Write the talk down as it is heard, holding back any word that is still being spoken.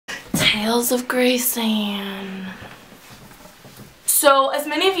Tales of Graceanne. So, as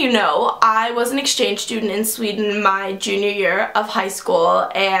many of you know, I was an exchange student in Sweden my junior year of high school,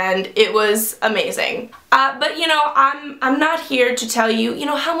 and it was amazing. But you know, I'm not here to tell you,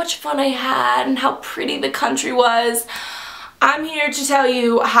 how much fun I had and how pretty the country was. I'm here to tell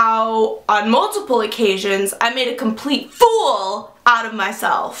you how, on multiple occasions, I made a complete fool out of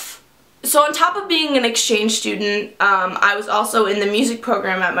myself. So on top of being an exchange student, I was also in the music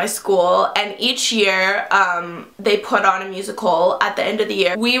program at my school, and each year they put on a musical at the end of the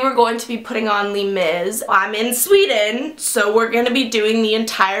year. We were going to be putting on Les Mis. I'm in Sweden, so we're going to be doing the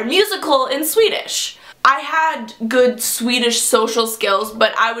entire musical in Swedish. I had good Swedish social skills,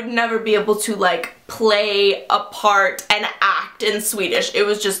 but I would never be able to like play a part and act in Swedish. It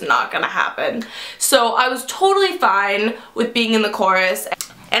was just not gonna happen. So I was totally fine with being in the chorus.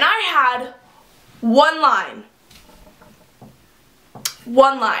 And I had one line.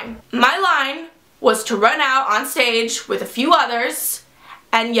 One line. My line was to run out on stage with a few others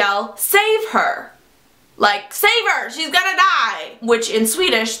and yell, "Save her!" Like, "Save her! She's gonna die!" Which in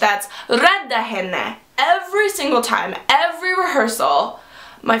Swedish, that's "Rädda henne." Every single time, every rehearsal,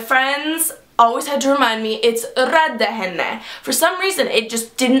 my friends always had to remind me, it's "Rädda henne." For some reason, it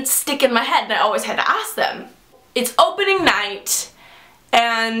just didn't stick in my head and I always had to ask them. It's opening night,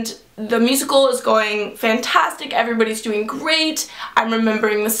 and the musical is going fantastic, everybody's doing great, I'm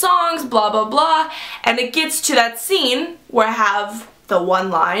remembering the songs, blah blah blah, and it gets to that scene where I have the one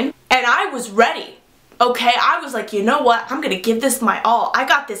line, and I was ready. Okay, I was like, you know what, I'm gonna give this my all. I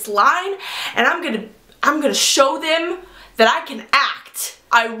got this line, and I'm gonna show them that I can act.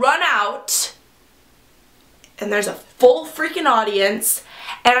 I run out, and there's a full freaking audience,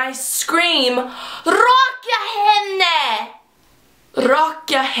 and I scream, "Raka henne!"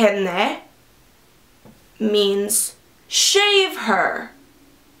 Raka henne means shave her.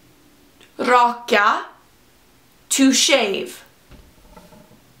 Raka, to shave.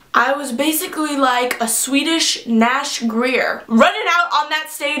 I was basically like a Swedish Nash Greer, running out on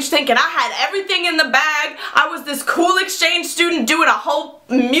that stage thinking I had everything in the bag. I was this cool exchange student doing a whole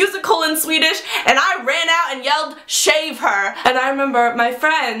musical in Swedish, and I ran out and yelled, "Shave her!" And I remember my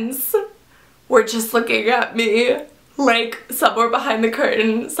friends were just looking at me like somewhere behind the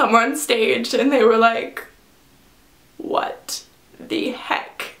curtain, somewhere on stage, and they were like, what the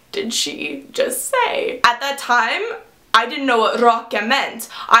heck did she just say? At that time, I didn't know what raka meant.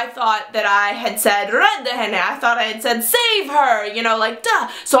 I thought that I had said "Rädda henne." I thought I had said "save her," like duh.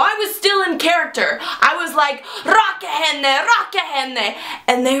 So I was still in character. I was like, "Raka henne, raka henne."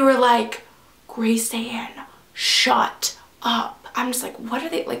 And they were like, "Graceanne, shut up." I'm just like, what are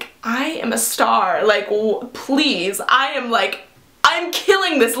they, like, I am a star, like, please, I'm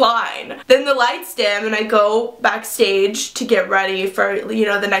killing this line. Then the lights dim and I go backstage to get ready for,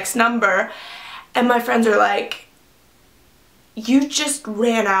 the next number, and my friends are like, "You just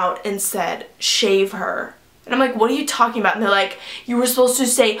ran out and said, shave her." And I'm like, what are you talking about? And they're like, "You were supposed to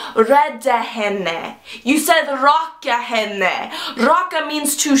say rädda henne. You said raka henne. Raka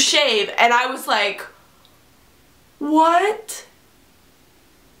means to shave." And I was like, what?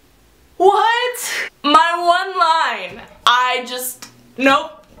 What? My one line. I just,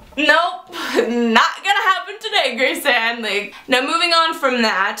 nope, not gonna happen today, Graceanne. Like, now moving on from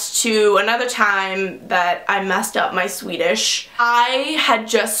that to another time that I messed up my Swedish. I had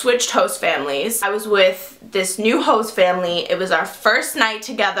just switched host families. I was with this new host family. It was our first night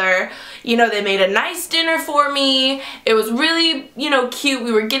together. They made a nice dinner for me. It was really, cute.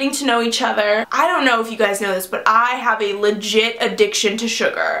 We were getting to know each other. I don't know if you guys know this, but I have a legit addiction to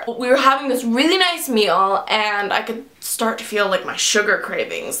sugar. We were having this really nice meal, and I could start to feel like my sugar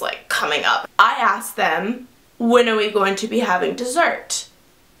cravings like coming up. I asked them, when are we going to be having dessert?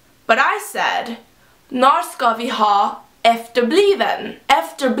 But I said, "När ska vi ha efterbliven?"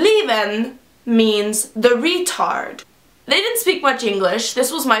 Efterbliven means the retard. They didn't speak much English.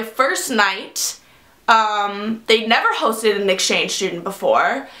 This was my first night. They'd never hosted an exchange student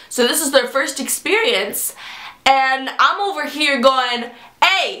before, so this is their first experience, and I'm over here going,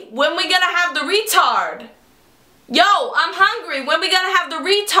 "Hey, when we gonna have the retard? Yo, I'm hungry, when we gonna have the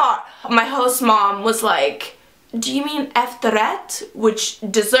retard?" My host mom was like, "Do you mean efterrätt?" Which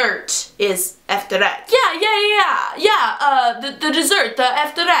dessert is efterrätt. Yeah, the dessert, the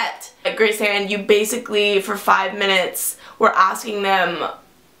efterrätt. Graceanne, you basically, for 5 minutes, were asking them,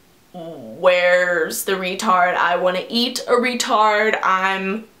 where's the retard? I want to eat a retard.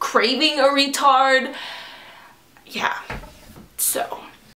 I'm craving a retard. Yeah, so